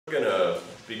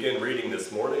begin reading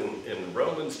this morning in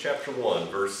Romans chapter 1,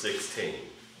 verse 16.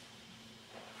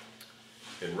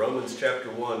 In Romans chapter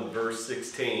 1, verse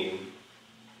 16,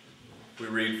 we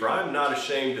read, "For I am not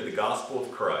ashamed of the gospel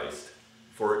of Christ,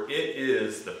 for it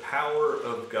is the power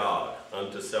of God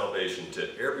unto salvation to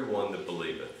everyone that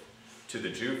believeth, to the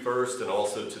Jew first and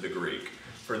also to the Greek.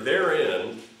 For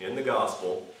therein, in the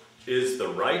gospel, is the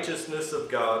righteousness of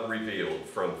God revealed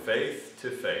from faith to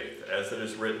faith, as it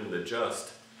is written, the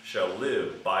just shall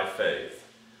live by faith.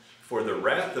 For the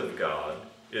wrath of God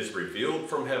is revealed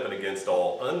from heaven against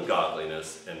all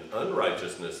ungodliness and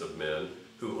unrighteousness of men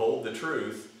who hold the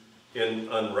truth in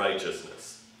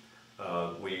unrighteousness."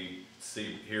 We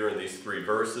see here in these three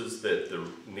verses that the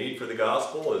need for the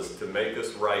gospel is to make us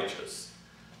righteous.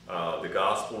 The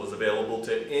gospel is available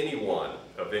to anyone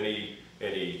of any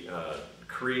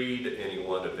creed,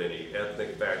 anyone of any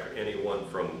ethnic background, anyone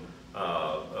from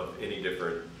of any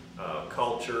different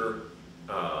culture.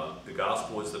 The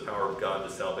gospel is the power of God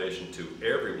to salvation to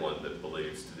everyone that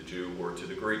believes, to the Jew or to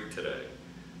the Greek today.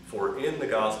 For in the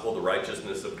gospel the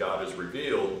righteousness of God is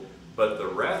revealed, but the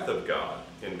wrath of God,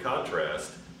 in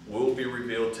contrast, will be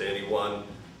revealed to anyone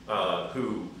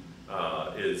who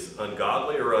is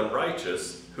ungodly or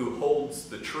unrighteous, who holds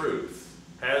the truth,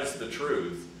 has the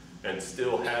truth, and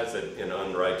still has it in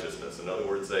unrighteousness. In other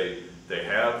words, they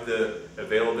have the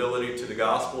availability to the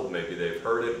gospel. Maybe they've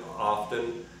heard it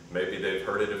often, maybe they've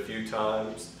heard it a few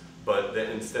times, but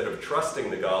then instead of trusting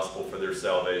the gospel for their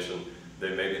salvation,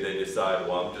 maybe they decide,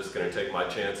 well, I'm just going to take my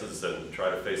chances and try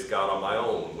to face God on my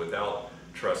own without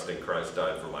trusting Christ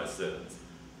died for my sins.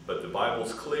 But the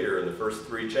Bible's clear in the first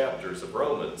 3 chapters of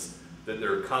Romans that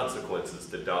there are consequences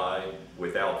to die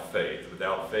without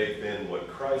faith in what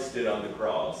Christ did on the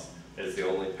cross as the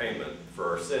only payment for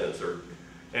our sins.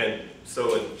 And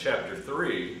so in chapter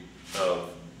 3 of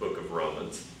the book of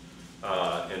Romans,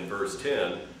 in verse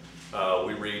 10,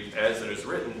 we read, "As it is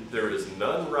written, there is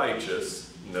none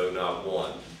righteous, no, not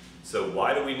one." So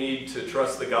why do we need to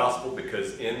trust the gospel?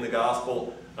 Because in the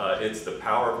gospel, it's the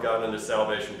power of God unto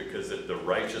salvation, because the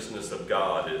righteousness of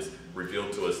God is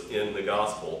revealed to us in the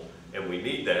gospel. And we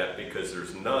need that because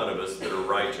there's none of us that are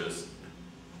righteous,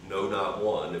 no, not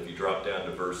one. If you drop down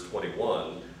to verse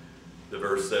 21,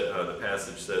 the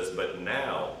passage says, "But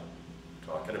now,"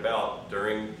 talking about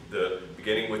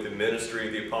beginning with the ministry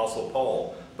of the Apostle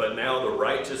Paul, "but now the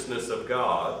righteousness of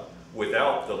God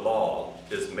without the law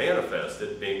is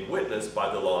manifested, being witnessed by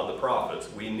the law and the prophets."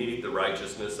 We need the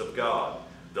righteousness of God.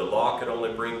 The law could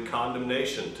only bring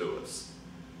condemnation to us.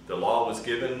 The law was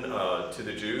given to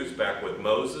the Jews back with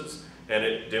Moses, and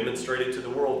it demonstrated to the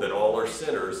world that all are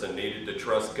sinners and needed to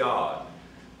trust God.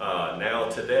 Now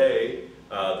today,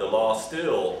 the law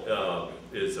still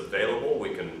is available.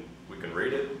 We can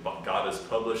read it. God has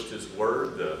published His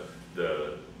Word.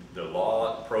 The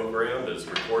law program is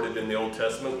recorded in the Old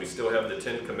Testament. We still have the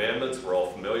 10 Commandments. We're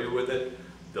all familiar with it.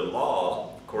 The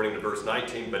law, according to verse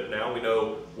 19, "But now we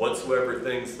know whatsoever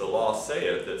things the law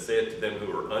saith, that saith to them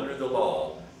who are under the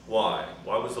law." Why?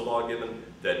 Why was the law given?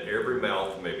 "That every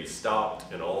mouth may be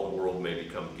stopped, and all the world may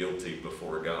become guilty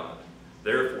before God.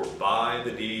 Therefore, by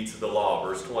the deeds of the law,"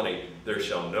 verse 20, "there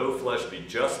shall no flesh be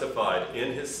justified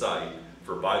in His sight,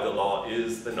 for by the law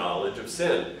is the knowledge of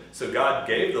sin." So God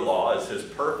gave the law as His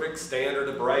perfect standard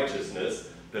of righteousness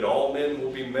that all men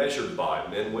will be measured by.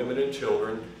 Men, women, and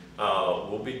children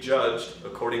will be judged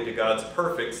according to God's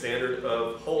perfect standard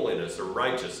of holiness or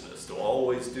righteousness, to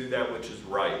always do that which is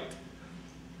right.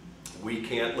 We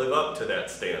can't live up to that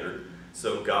standard,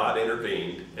 so God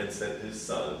intervened and sent His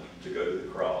Son to go to the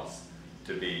cross,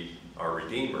 to be our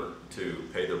Redeemer, to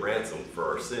pay the ransom for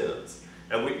our sins.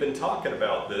 And we've been talking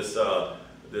about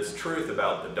this truth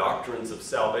about the doctrines of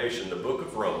salvation. The book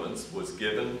of Romans was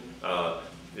given,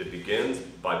 it begins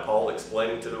by Paul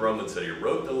explaining to the Romans that he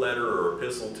wrote the letter or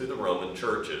epistle to the Roman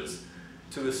churches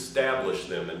to establish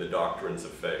them in the doctrines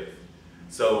of faith.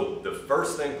 So the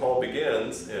first thing Paul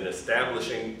begins in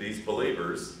establishing these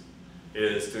believers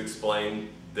is to explain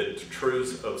the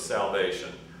truths of salvation,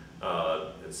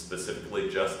 specifically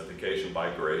justification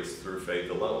by grace through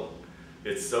faith alone.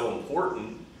 It's so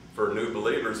important for new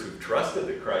believers who've trusted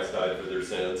that Christ died for their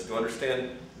sins to understand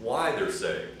why they're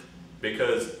saved.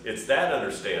 Because it's that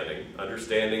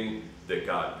understanding that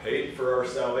God paid for our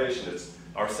salvation.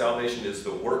 Our salvation is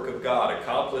the work of God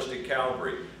accomplished at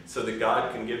Calvary, so that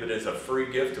God can give it as a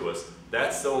free gift to us.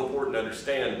 That's so important to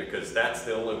understand, because that's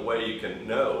the only way you can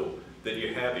know that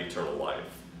you have eternal life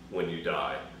when you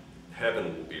die.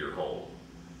 Heaven will be your home.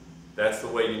 That's the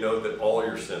way you know that all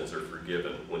your sins are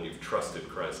forgiven, when you've trusted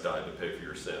Christ died to pay for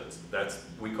your sins.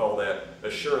 We call that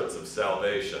assurance of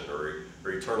salvation or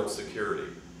eternal security.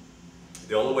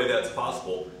 The only way that's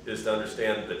possible is to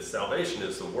understand that salvation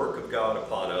is the work of God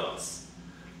upon us.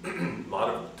 A lot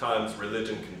of times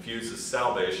religion confuses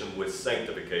salvation with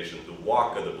sanctification, the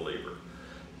walk of the believer.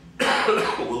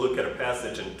 We'll look at a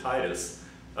passage in Titus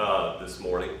this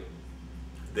morning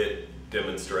that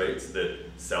demonstrates that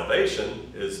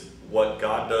salvation is what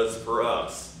God does for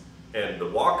us, and the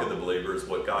walk of the believer is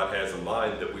what God has in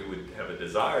mind, that we would have a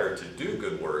desire to do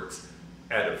good works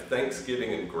out of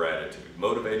thanksgiving and gratitude,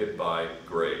 motivated by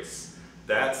grace.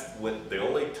 That's when the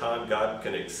only time God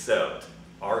can accept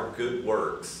our good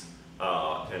works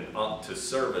and to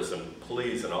service and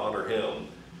please and honor Him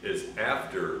is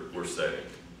after we're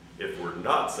saved. If we're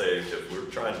not saved, if we're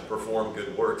trying to perform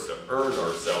good works to earn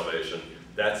our salvation,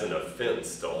 that's an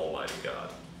offense to Almighty God.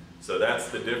 So that's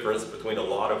the difference between a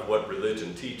lot of what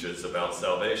religion teaches about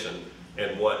salvation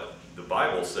and what the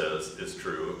Bible says is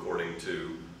true according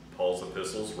to Paul's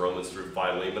epistles, Romans through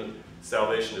Philemon.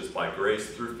 Salvation is by grace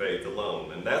through faith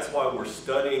alone. And that's why we're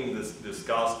studying this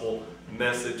gospel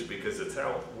message, because it's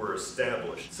how we're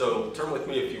established. So turn with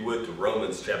me, if you would, to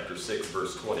Romans chapter 6,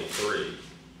 verse 23.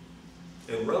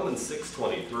 In Romans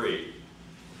 6:23,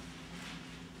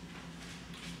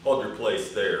 hold your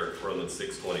place there, Romans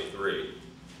 6:23,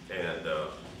 and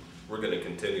we're going to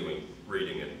continue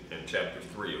reading in chapter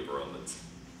 3 of Romans.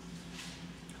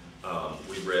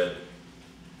 We read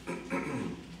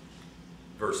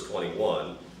verse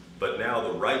 21, but now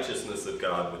the righteousness of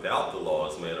God without the law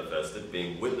is manifested,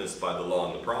 being witnessed by the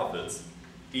law and the prophets,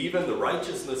 even the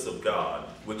righteousness of God,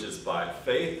 which is by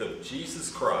faith of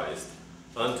Jesus Christ,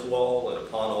 unto all and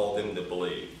upon all them that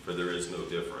believe, for there is no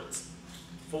difference.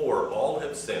 For all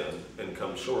have sinned and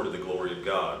come short of the glory of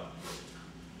God,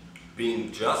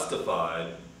 being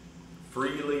justified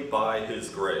freely by His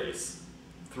grace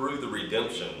through the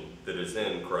redemption that is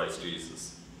in Christ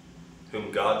Jesus,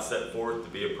 whom God set forth to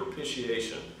be a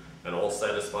propitiation and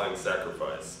all-satisfying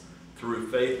sacrifice,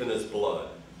 through faith in His blood,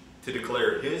 to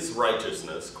declare His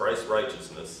righteousness, Christ's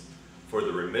righteousness, for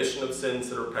the remission of sins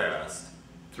that are past,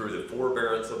 through the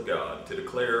forbearance of God, to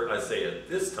declare, I say at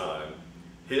this time,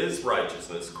 His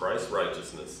righteousness, Christ's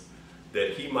righteousness,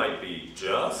 that He might be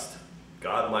just,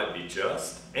 God might be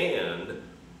just, and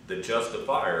the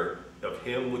justifier of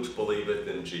him which believeth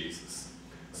in Jesus.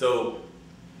 So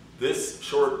these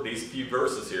few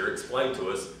verses here explain to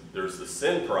us there's the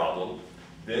sin problem,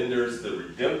 then there's the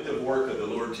redemptive work of the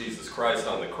Lord Jesus Christ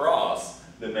on the cross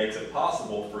that makes it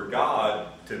possible for God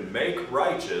to make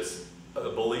righteous a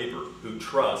believer who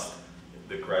trusts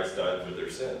that Christ died for their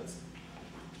sins.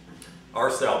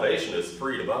 Our salvation is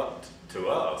free to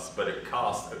us, but it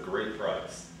cost a great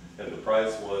price. And the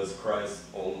price was Christ's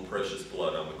own precious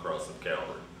blood on the cross of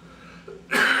Calvary.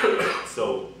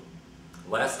 So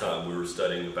last time we were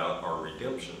studying about our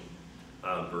redemption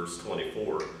on verse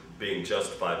 24, being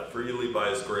justified freely by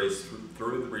His grace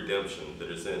through the redemption that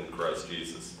is in Christ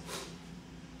Jesus.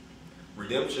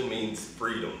 Redemption means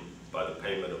freedom by the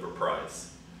payment of a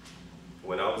price.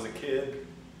 When I was a kid,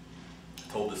 I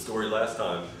told the story last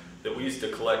time that we used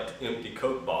to collect empty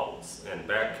Coke bottles, and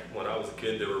back when I was a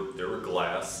kid they were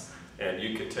glass, and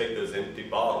you could take those empty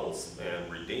bottles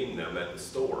and redeem them at the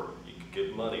store. You could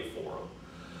get money for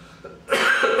them.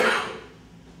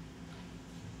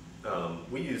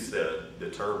 We use the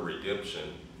term redemption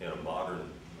in a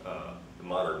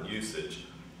modern usage.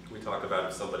 We talk about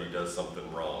if somebody does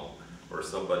something wrong, or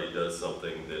somebody does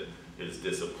something that is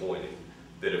disappointing,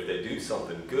 that if they do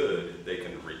something good, they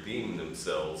can redeem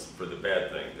themselves for the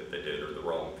bad thing that they did or the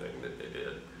wrong thing that they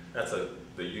did. That's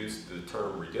the use of the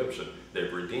term redemption.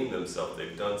 They've redeemed themselves.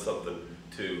 They've done something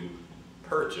to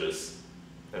purchase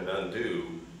and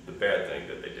undo the bad thing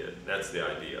that they did. That's the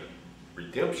idea.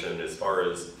 Redemption, as far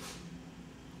as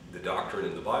the doctrine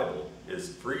in the Bible,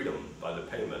 is freedom by the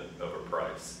payment of a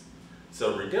price.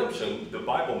 So redemption, the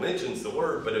Bible mentions the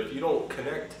word, but if you don't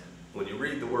connect, when you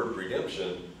read the word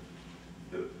redemption,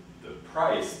 the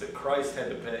price that Christ had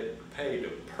to pay to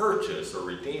purchase or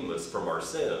redeem us from our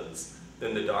sins,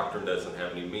 then the doctrine doesn't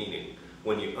have any meaning.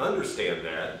 When you understand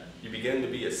that, you begin to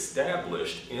be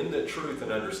established in the truth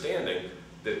and understanding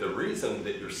that the reason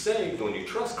that you're saved when you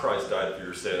trust Christ died for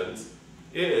your sins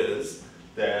is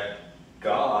that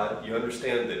you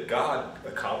understand that God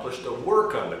accomplished a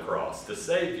work on the cross to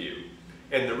save you.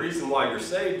 And the reason why you're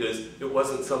saved is it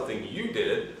wasn't something you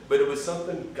did, but it was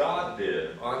something God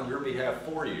did on your behalf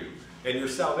for you. And your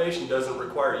salvation doesn't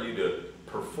require you to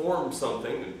perform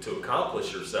something to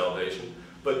accomplish your salvation,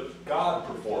 but God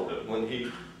performed it when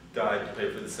He died to pay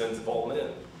for the sins of all men.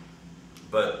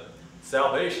 But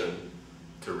salvation,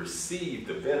 to receive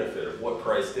the benefit of what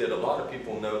Christ did, a lot of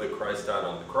people know that Christ died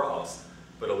on the cross,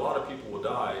 but a lot of people will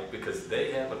die because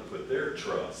they haven't put their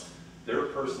trust their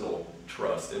personal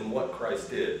trust in what Christ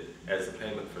did as a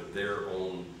payment for their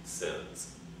own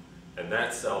sins. And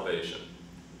that's salvation.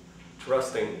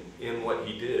 Trusting in what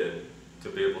he did to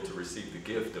be able to receive the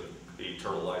gift of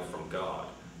eternal life from God.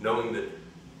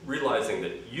 Realizing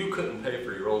that you couldn't pay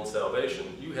for your own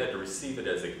salvation, you had to receive it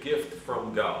as a gift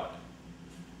from God.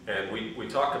 And we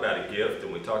talked about a gift,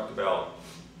 and we talked about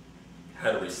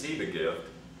how to receive a gift.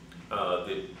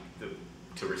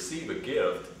 To receive a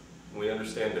gift, we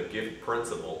understand the gift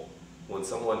principle. When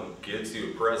someone gives you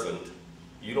a present,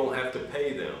 you don't have to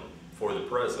pay them for the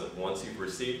present. Once you've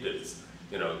received it, it's,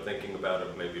 thinking about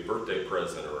it, maybe a birthday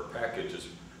present or a package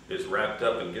is wrapped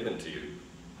up and given to you.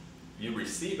 You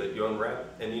receive it, you unwrap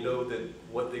it, and you know that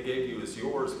what they gave you is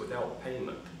yours without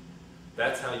payment.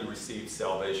 That's how you receive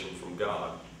salvation from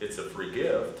God. It's a free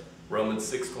gift. Romans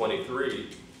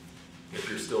 6:23, if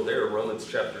you're still there, Romans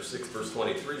chapter 6 verse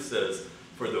 23 says,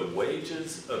 "For the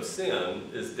wages of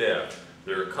sin is death."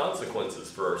 There are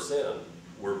consequences for our sin.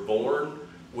 We're born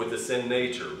with a sin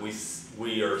nature.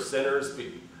 We are sinners.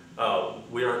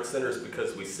 We aren't sinners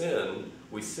because we sin.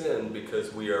 We sin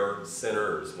because we are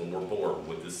sinners when we're born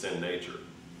with the sin nature.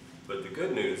 But the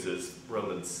good news is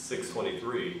Romans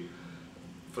 6:23,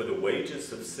 "For the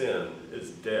wages of sin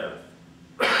is death,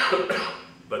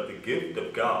 but the gift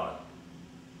of God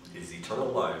is eternal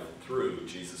life through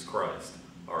Jesus Christ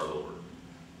our Lord."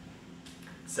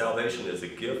 Salvation is a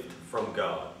gift from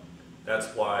God.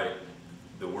 That's why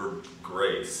the word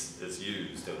grace is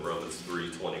used in Romans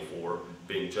 3:24,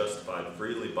 being justified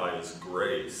freely by his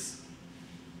grace.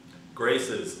 Grace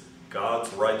is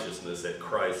God's righteousness at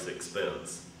Christ's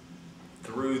expense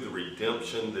through the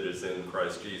redemption that is in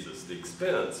Christ Jesus. The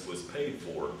expense was paid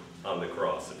for on the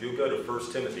cross. If you'll go to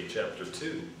 1 Timothy chapter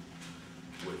 2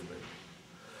 with me.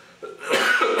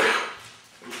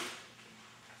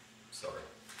 Sorry.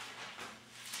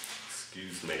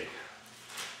 Excuse me.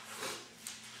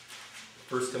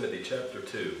 1 Timothy chapter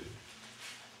 2.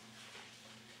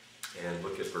 And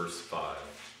look at verse 5.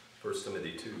 1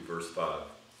 Timothy 2, verse 5.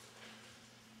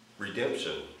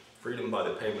 Redemption, freedom by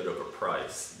the payment of a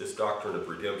price. This doctrine of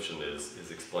redemption is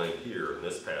explained here in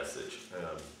this passage,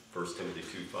 1 Timothy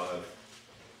 2:5.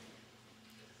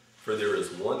 "For there is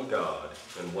one God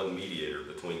and one mediator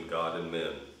between God and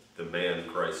men, the man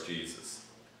Christ Jesus,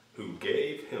 who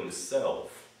gave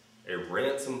himself a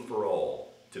ransom for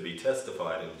all, to be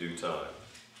testified in due time."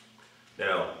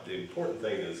 Now, the important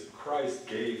thing is Christ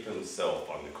gave himself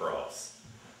on the cross.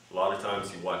 A lot of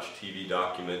times you watch TV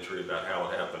documentary about how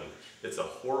it happened. It's a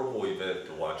horrible event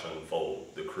to watch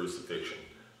unfold, the crucifixion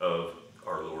of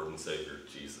our Lord and Savior,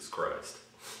 Jesus Christ.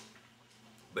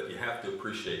 But you have to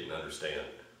appreciate and understand,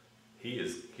 he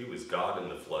was God in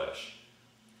the flesh.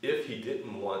 If he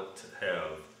didn't want to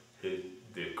have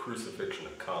the crucifixion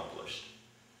accomplished,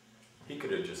 he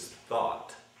could have just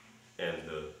thought, and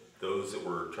those that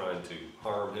were trying to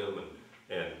harm him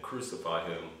and crucify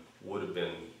him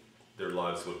their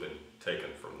lives would have been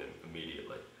taken from them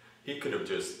immediately. He could have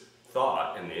just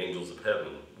thought, and the angels of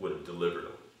heaven would have delivered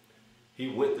him. He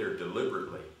went there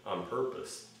deliberately on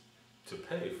purpose to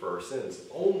pay for our sins.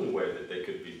 The only way that they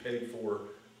could be paid for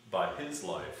by his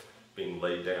life being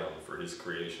laid down for his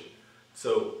creation.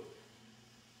 So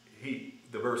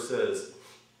the verse says,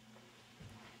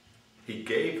 he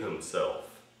gave himself.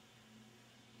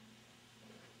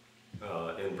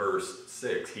 In verse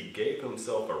 6, he gave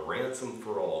himself a ransom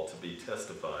for all, to be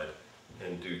testified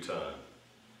in due time.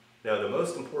 Now, the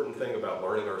most important thing about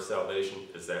learning our salvation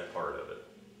is that part of it.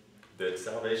 That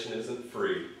salvation isn't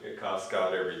free. It costs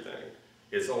God everything.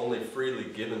 It's only freely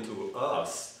given to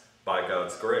us by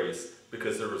God's grace,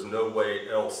 because there was no way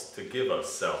else to give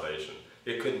us salvation.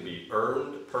 It couldn't be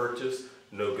earned, purchased.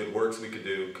 No good works we could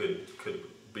do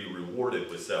could be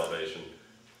rewarded with salvation.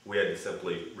 We had to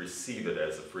simply receive it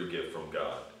as a free gift from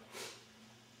God.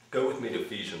 Go with me to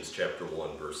Ephesians chapter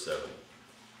 1, verse 7.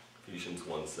 Ephesians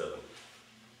 1:7.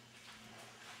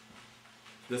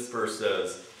 This verse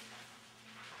says,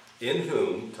 "In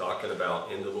whom," talking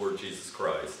about in the Lord Jesus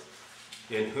Christ,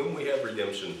 "in whom we have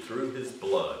redemption through his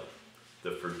blood,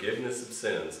 the forgiveness of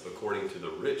sins according to the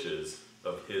riches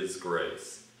of his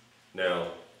grace."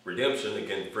 Now, redemption,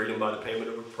 again, freedom by the payment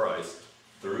of a price,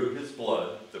 through his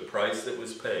blood, the price that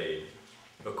was paid,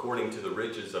 according to the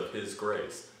riches of his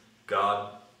grace.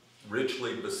 God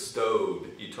richly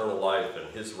bestowed eternal life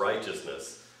and his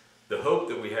righteousness. The hope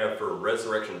that we have for a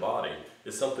resurrection body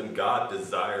is something God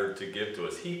desired to give to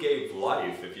us. He gave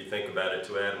life, if you think about it,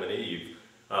 to Adam and Eve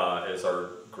as our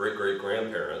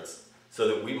great-great-grandparents, so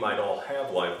that we might all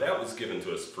have life. That was given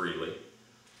to us freely.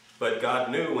 But God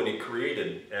knew when he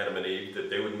created Adam and Eve that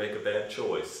they would make a bad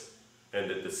choice, and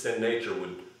that the sin nature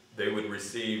they would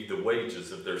receive the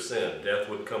wages of their sin. Death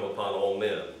would come upon all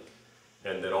men,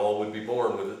 and that all would be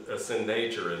born with a sin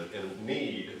nature and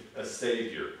need a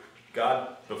Savior.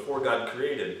 God, before God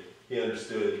created, he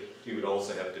understood he would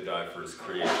also have to die for his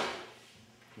creation.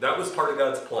 That was part of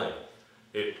God's plan.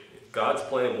 God's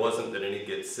plan wasn't that any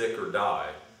get sick or die,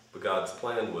 but God's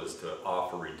plan was to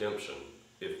offer redemption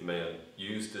if man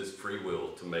used his free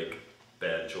will to make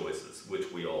bad choices, which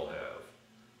we all have.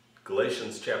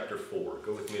 Galatians chapter 4.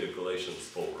 Go with me to Galatians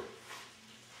 4.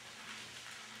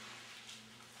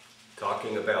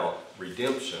 Talking about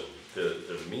redemption,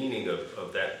 the meaning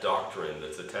of that doctrine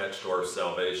that's attached to our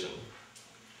salvation,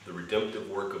 the redemptive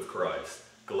work of Christ.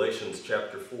 Galatians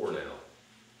chapter 4 now,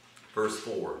 verse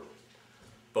 4.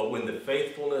 But when the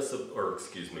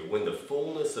when the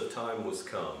fullness of time was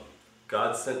come,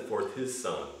 God sent forth his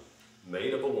Son,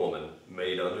 made of a woman,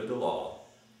 made under the law,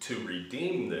 to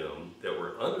redeem them that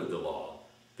were under the law,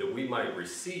 that we might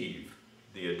receive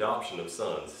the adoption of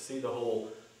sons. See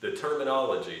the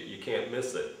terminology, you can't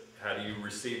miss it. How do you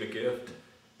receive a gift?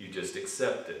 You just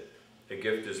accept it. A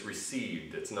gift is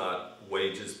received. It's not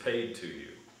wages paid to you.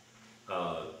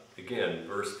 Again,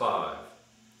 verse 5.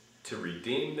 To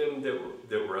redeem them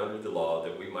that were under the law,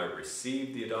 that we might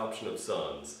receive the adoption of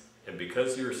sons. And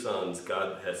because you're sons,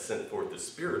 God has sent forth the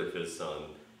Spirit of his Son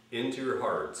into your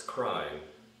hearts, crying,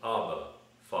 Abba,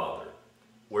 Father.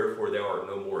 Wherefore thou art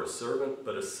no more a servant,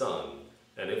 but a son.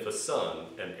 And if a son,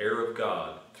 an heir of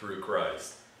God through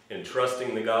Christ. In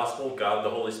trusting the gospel, God the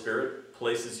Holy Spirit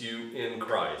places you in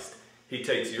Christ. He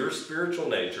takes your spiritual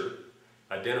nature,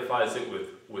 identifies it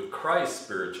with Christ's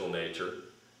spiritual nature,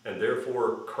 and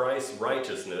therefore Christ's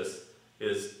righteousness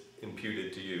is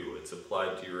imputed to you. It's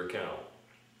applied to your account.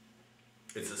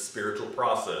 It's a spiritual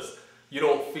process. You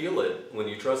don't feel it when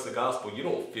you trust the gospel. You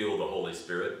don't feel the Holy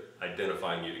Spirit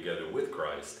identifying you together with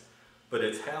Christ. But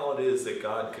it's how it is that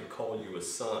God could call you a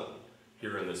son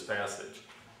here in this passage.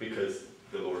 Because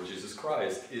the Lord Jesus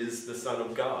Christ is the Son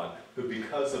of God, who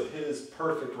because of his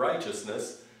perfect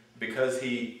righteousness, because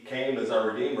he came as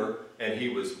our Redeemer and he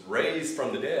was raised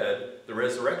from the dead, the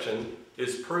resurrection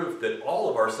is proof that all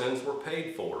of our sins were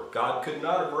paid for. God could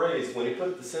not have raised when he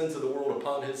put the sins of the world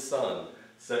upon his Son.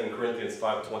 2 Corinthians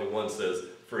 5:21 says,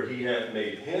 for he hath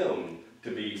made him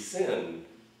to be sin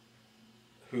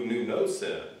who knew no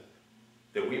sin,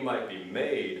 that we might be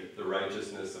made the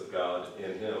righteousness of God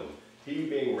in him. He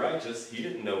being righteous, he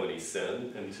didn't know any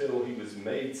sin until he was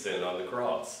made sin on the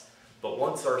cross. But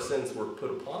once our sins were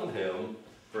put upon him,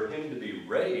 for him to be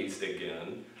raised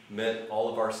again meant all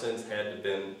of our sins had to have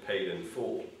been paid in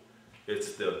full.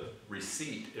 It's the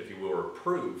receipt, if you will, or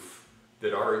proof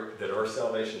that our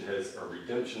salvation our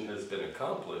redemption has been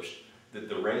accomplished, that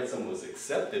the ransom was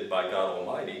accepted by God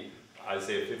Almighty.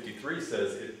 Isaiah 53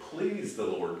 says, it pleased the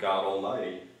Lord God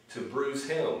Almighty to bruise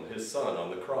him, his Son, on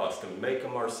the cross, to make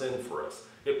him our sin for us.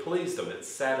 It pleased him. It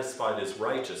satisfied his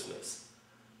righteousness.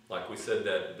 Like we said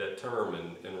that term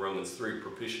in Romans 3,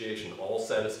 propitiation,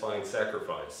 all-satisfying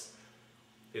sacrifice.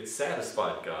 It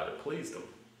satisfied God. It pleased him.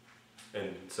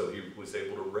 And so he was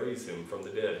able to raise him from the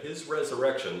dead. His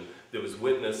resurrection that was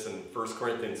witnessed in 1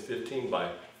 Corinthians 15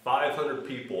 by 500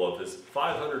 people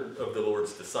 500 of the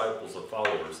Lord's disciples or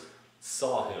followers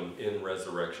saw him in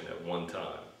resurrection at one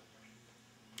time.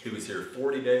 He was here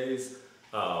 40 days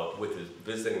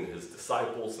visiting his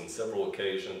disciples on several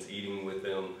occasions, eating with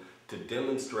them to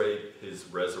demonstrate his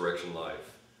resurrection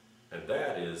life. And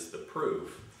that is the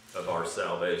proof of our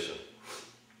salvation.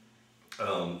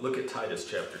 Look at Titus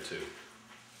chapter 2.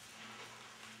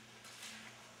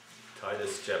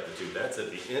 Titus chapter 2, that's at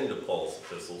the end of Paul's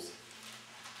epistles.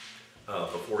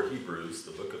 Before Hebrews,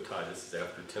 the book of Titus is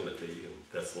after Timothy and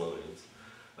Thessalonians.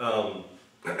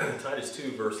 Titus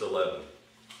 2, verse 11.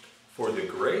 For the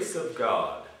grace of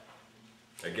God,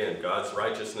 again, God's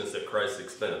righteousness at Christ's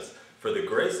expense, for the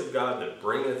grace of God that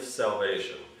bringeth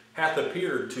salvation hath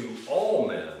appeared to all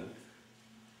men,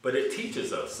 but it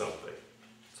teaches us something.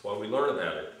 That's why we learn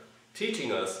about it.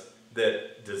 Teaching us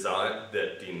that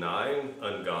denying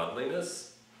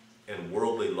ungodliness and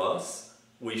worldly lusts,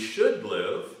 we should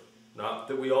live, not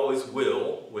that we always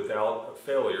will without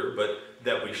failure, but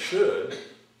that we should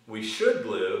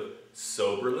live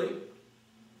soberly.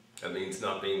 That means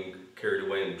not being carried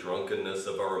away in drunkenness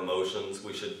of our emotions.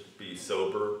 We should be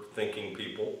sober, thinking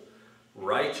people.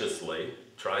 Righteously,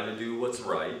 trying to do what's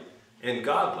right. And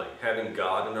godly, having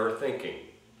God in our thinking.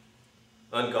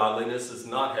 Ungodliness is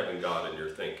not having God in your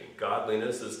thinking.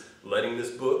 Godliness is letting this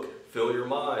book fill your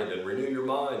mind and renew your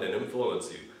mind and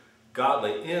influence you.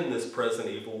 Godly in this present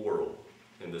evil world,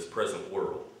 in this present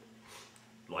world.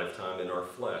 Lifetime in our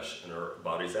flesh and our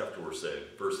bodies after we're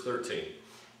saved. Verse 13.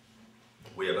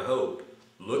 We have a hope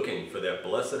looking for that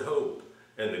blessed hope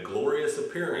and the glorious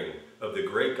appearing of the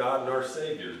great God and our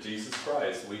Savior, Jesus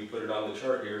Christ. We put it on the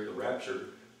chart here, the rapture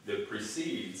that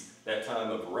precedes that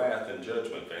time of wrath and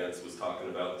judgment Vance was talking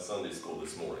about in Sunday school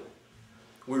this morning.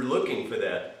 We're looking for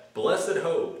that blessed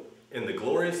hope in the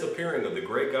glorious appearing of the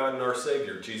great God and our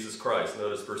Savior, Jesus Christ.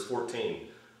 Notice verse 14,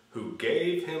 who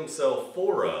gave himself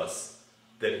for us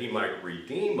that he might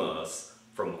redeem us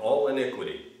from all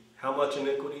iniquity. How much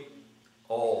iniquity?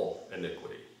 All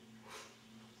iniquity.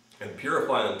 And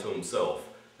purify unto himself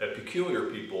a peculiar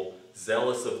people,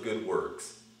 zealous of good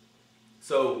works.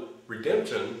 So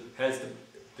redemption has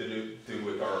to do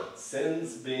with our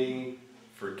sins being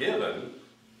forgiven,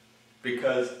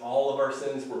 because all of our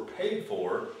sins were paid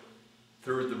for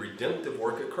through the redemptive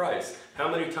work of Christ. How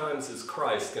many times is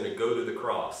Christ going to go to the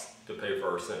cross to pay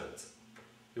for our sins?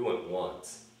 He went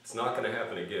once. It's not going to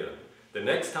happen again. The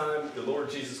next time the Lord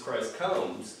Jesus Christ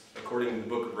comes, according to the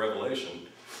book of Revelation,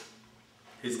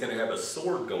 he's going to have a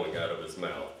sword going out of his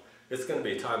mouth. It's going to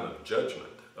be a time of judgment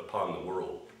upon the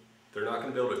world. They're not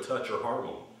going to be able to touch or harm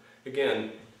him.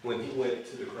 Again, when he went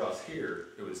to the cross here,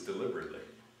 it was deliberately.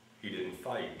 He didn't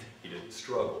fight. He didn't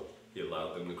struggle. He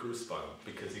allowed them to crucify him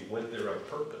because he went there on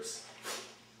purpose.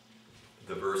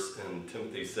 The verse in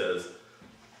Timothy says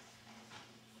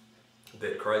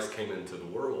that Christ came into the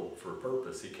world for a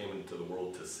purpose. He came into the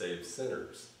world to save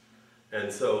sinners.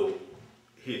 And so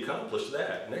he accomplished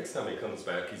that. Next time he comes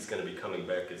back, he's going to be coming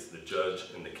back as the judge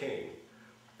and the king.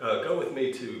 Go with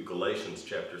me to Galatians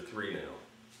chapter 3 now.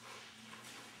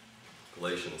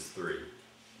 Galatians 3.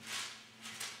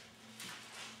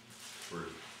 We're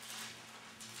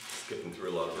skipping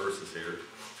through a lot of verses here.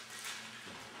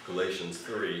 Galatians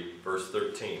 3, verse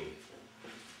 13.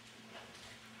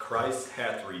 Christ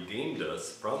hath redeemed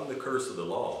us from the curse of the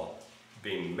law,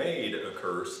 being made a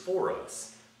curse for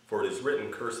us. For it is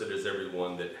written, cursed is every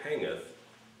one that hangeth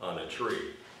on a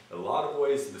tree. A lot of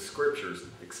ways the scriptures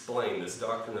explain this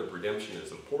doctrine of redemption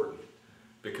is important,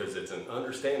 because it's an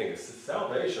understanding.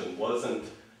 Salvation wasn't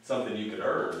something you could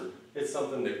earn. It's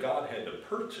something that God had to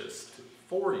purchase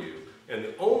for you. And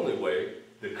the only way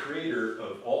the creator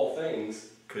of all things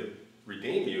could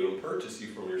redeem you and purchase you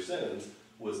from your sins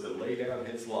was to lay down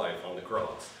his life on the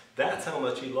cross. That's how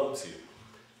much he loves you.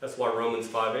 That's why Romans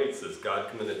 5:8 says, God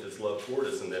commendeth his love toward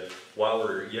us, and that while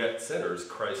we're yet sinners,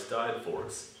 Christ died for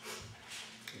us.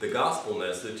 The gospel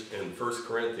message in 1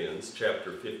 Corinthians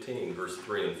chapter 15, verse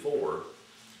 3 and 4,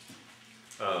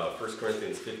 1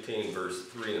 Corinthians 15, verse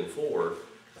 3 and 4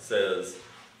 says,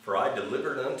 for I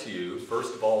delivered unto you,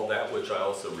 first of all, that which I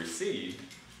also received,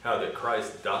 how that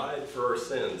Christ died for our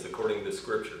sins according to the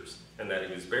scriptures, and that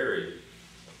he was buried,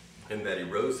 and that he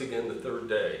rose again the third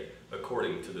day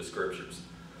according to the scriptures.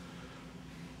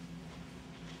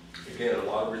 Again, a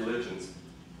lot of religions,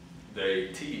 they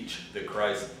teach that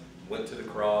Christ went to the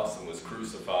cross and was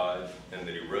crucified and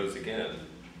that he rose again.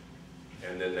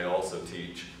 And then they also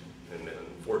teach, and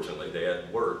unfortunately they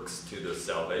add works to the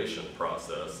salvation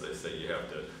process. They say you have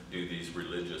to do these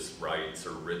religious rites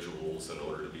or rituals in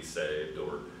order to be saved,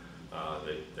 or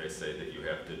they say that you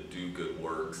have to do good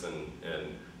works and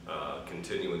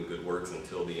continue in good works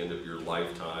until the end of your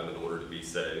lifetime in order to be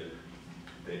saved.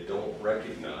 They don't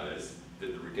recognize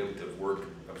that the redemptive work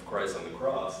of Christ on the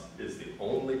cross is the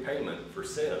only payment for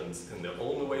sins, and the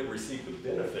only way to receive the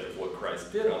benefit of what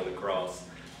Christ did on the cross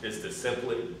is to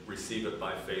simply receive it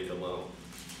by faith alone.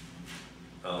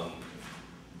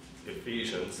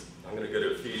 Ephesians, I'm going to go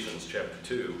to Ephesians chapter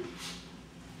 2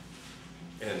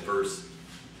 and verse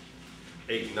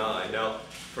 8 and 9. Now,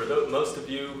 for most of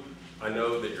you, I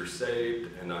know that you're saved,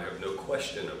 and I have no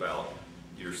question about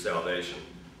your salvation.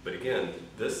 But again,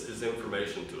 this is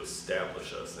information to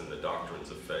establish us in the doctrines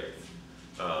of faith.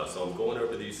 So I'm going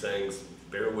over these things.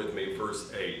 Bear with me.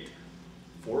 Verse 8.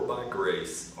 For by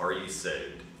grace are ye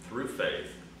saved, through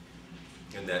faith,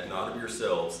 and that not of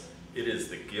yourselves. It is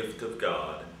the gift of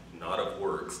God, not of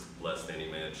works, lest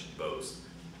any man should boast.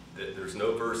 There's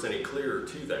no verse any clearer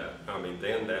to that,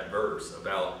 than that verse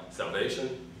about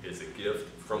salvation is a gift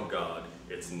from God.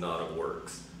 It's not of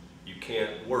works. You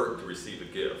can't work to receive a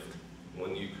gift.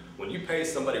 When you pay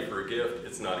somebody for a gift,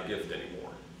 it's not a gift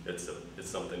anymore. It's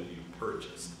something you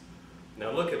purchased.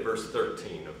 Now look at verse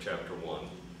 13 of chapter 1.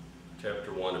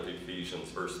 Chapter 1 of Ephesians,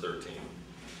 verse 13.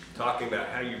 Talking about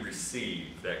how you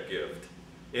receive that gift.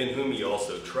 In whom ye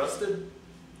also trusted.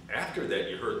 After that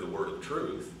you heard the word of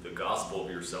truth, the gospel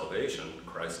of your salvation.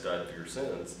 Christ died for your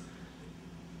sins.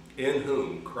 In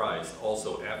whom Christ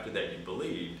also after that you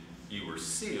believed, you were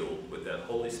sealed with that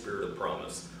Holy Spirit of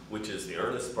promise, which is the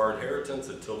earnest of our inheritance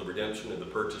until the redemption of the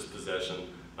purchased possession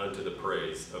unto the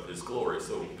praise of his glory.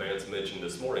 So Vance mentioned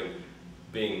this morning,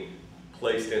 being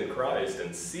placed in Christ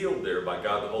and sealed there by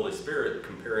God the Holy Spirit,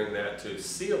 comparing that to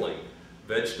sealing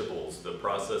vegetables, the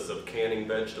process of canning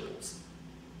vegetables.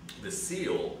 The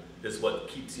seal is what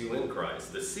keeps you in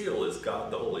Christ. The seal is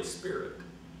God the Holy Spirit.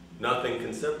 Nothing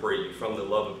can separate you from the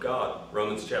love of God,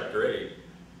 Romans chapter 8,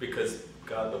 because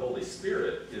God the Holy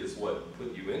Spirit is what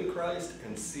put you in Christ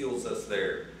and seals us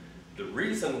there. The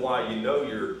reason why you know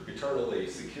you're eternally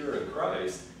secure in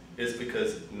Christ is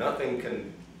because nothing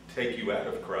can take you out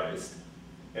of Christ.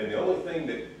 And the only thing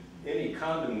that any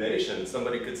condemnation,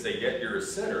 somebody could say, yet you're a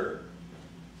sinner,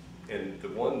 and the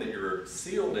one that you're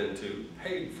sealed into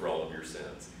paid for all of your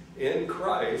sins. In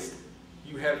Christ,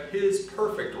 you have his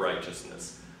perfect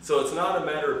righteousness. So it's not a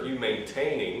matter of you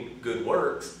maintaining good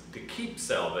works to keep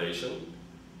salvation,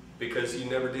 because you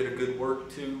never did a good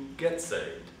work to get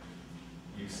saved.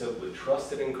 You simply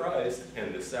trusted in Christ,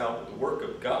 and the work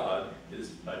of God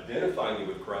is identifying you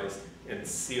with Christ and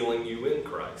sealing you in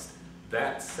Christ.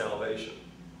 That's salvation.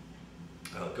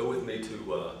 Go with me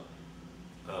to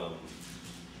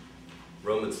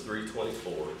Romans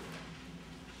 3:24.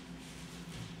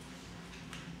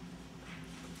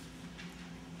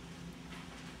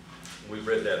 We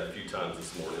read that a few times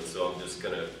this morning, so I'm just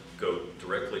going to go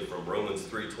directly from Romans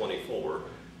 3:24,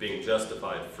 being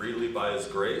justified freely by his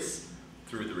grace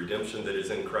through the redemption that is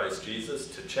in Christ Jesus,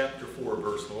 to chapter 4,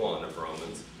 verse 1 of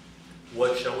Romans.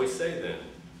 What shall we say then?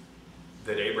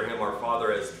 That Abraham our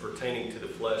father as pertaining to the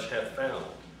flesh hath found.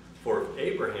 For if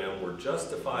Abraham were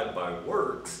justified by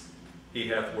works, he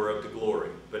hath whereof to glory,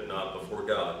 but not before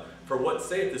God. For what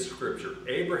saith the Scripture?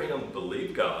 Abraham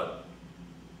believed God,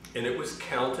 and it was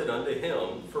counted unto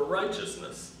him for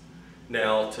righteousness.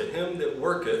 Now to him that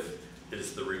worketh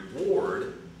is the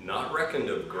reward not reckoned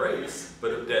of grace, but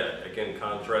of debt. Again,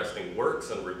 contrasting works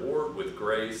and reward with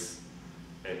grace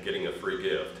and getting a free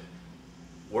gift.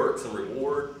 Works and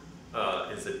reward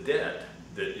is a debt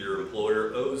that your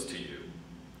employer owes to you.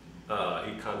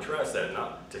 He contrasts that.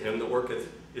 Not to him that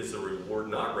worketh is the reward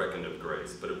not reckoned of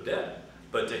grace, but of debt.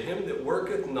 But to him that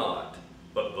worketh not,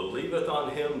 but believeth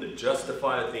on him that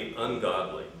justifieth the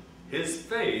ungodly, his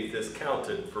faith is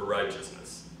counted for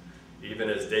righteousness. Even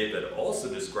as David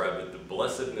also describeth the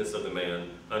blessedness of the man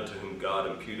unto whom God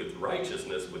imputeth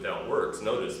righteousness without works.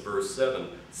 Notice verse 7,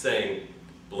 saying,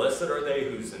 blessed are they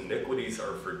whose iniquities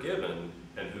are forgiven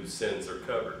and whose sins are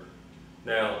covered.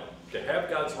 Now, to have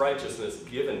God's righteousness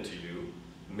given to you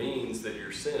means that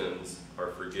your sins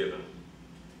are forgiven.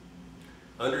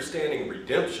 Understanding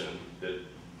redemption, that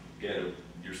again,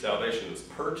 your salvation was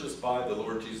purchased by the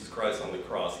Lord Jesus Christ on the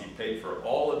cross. He paid for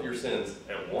all of your sins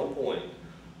at one point.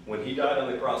 When he died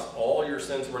on the cross, all your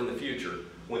sins were in the future.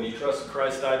 When you trust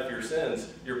Christ died for your sins,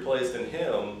 you're placed in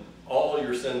him. All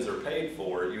your sins are paid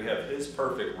for. You have his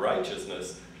perfect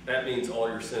righteousness. That means all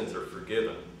your sins are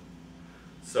forgiven.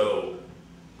 So,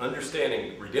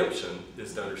 understanding redemption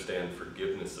is to understand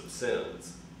forgiveness of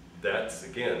sins. That's,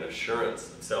 again,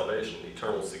 assurance of salvation,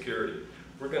 eternal security.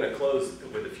 We're going to close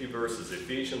with a few verses.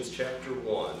 Ephesians chapter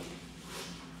 1,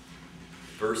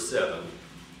 verse 7.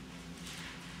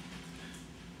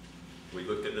 We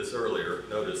looked at this earlier.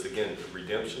 Notice, again,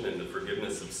 redemption and the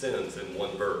forgiveness of sins in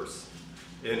one verse.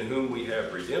 In whom we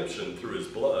have redemption through his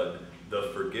blood, the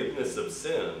forgiveness of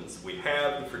sins. We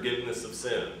have the forgiveness of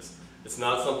sins. It's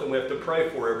not something we have to pray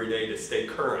for every day to stay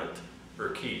current or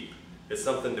keep. It's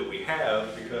something that we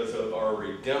have because of our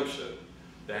redemption.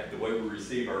 That the way we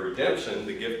receive our redemption,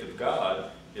 the gift of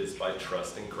God, is by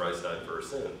trusting Christ died for our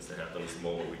sins. It happens the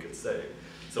moment we get saved.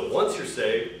 So once you're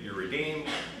saved, you're redeemed,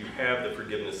 you have the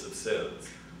forgiveness of sins.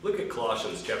 Look at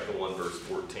Colossians chapter 1, verse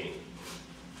 14. You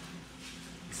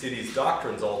see, these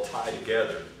doctrines all tie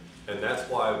together, and that's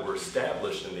why we're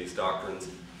established in these doctrines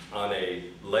on a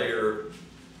layer.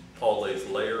 Paul lays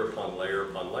layer upon layer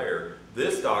upon layer.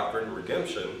 This doctrine,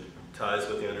 redemption, ties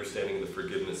with the understanding of the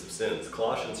forgiveness of sins.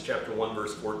 Colossians chapter 1,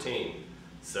 verse 14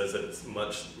 says that it's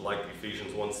much like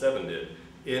Ephesians 1:7 did.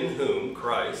 In whom,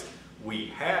 Christ, we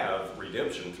have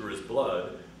redemption through his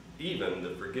blood, even the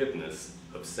forgiveness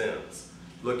of sins.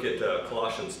 Look at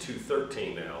Colossians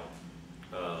 2:13 now,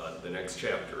 the next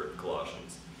chapter of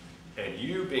Colossians. And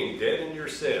you being dead in your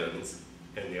sins,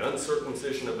 and the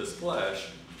uncircumcision of his flesh,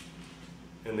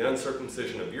 and the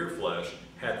uncircumcision of your flesh,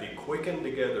 hath he quickened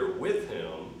together with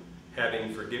him,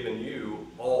 having forgiven you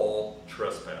all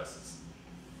trespasses.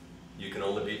 You can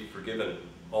only be forgiven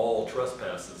all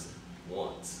trespasses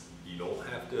once. You don't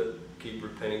have to keep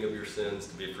repenting of your sins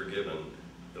to be forgiven.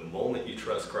 The moment you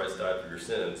trust Christ died for your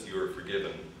sins, you are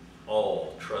forgiven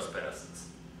all trespasses.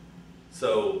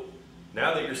 So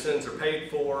now that your sins are paid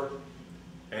for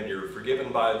and you're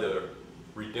forgiven by the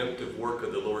redemptive work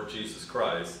of the Lord Jesus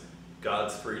Christ,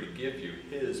 God's free to give you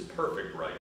his perfect right.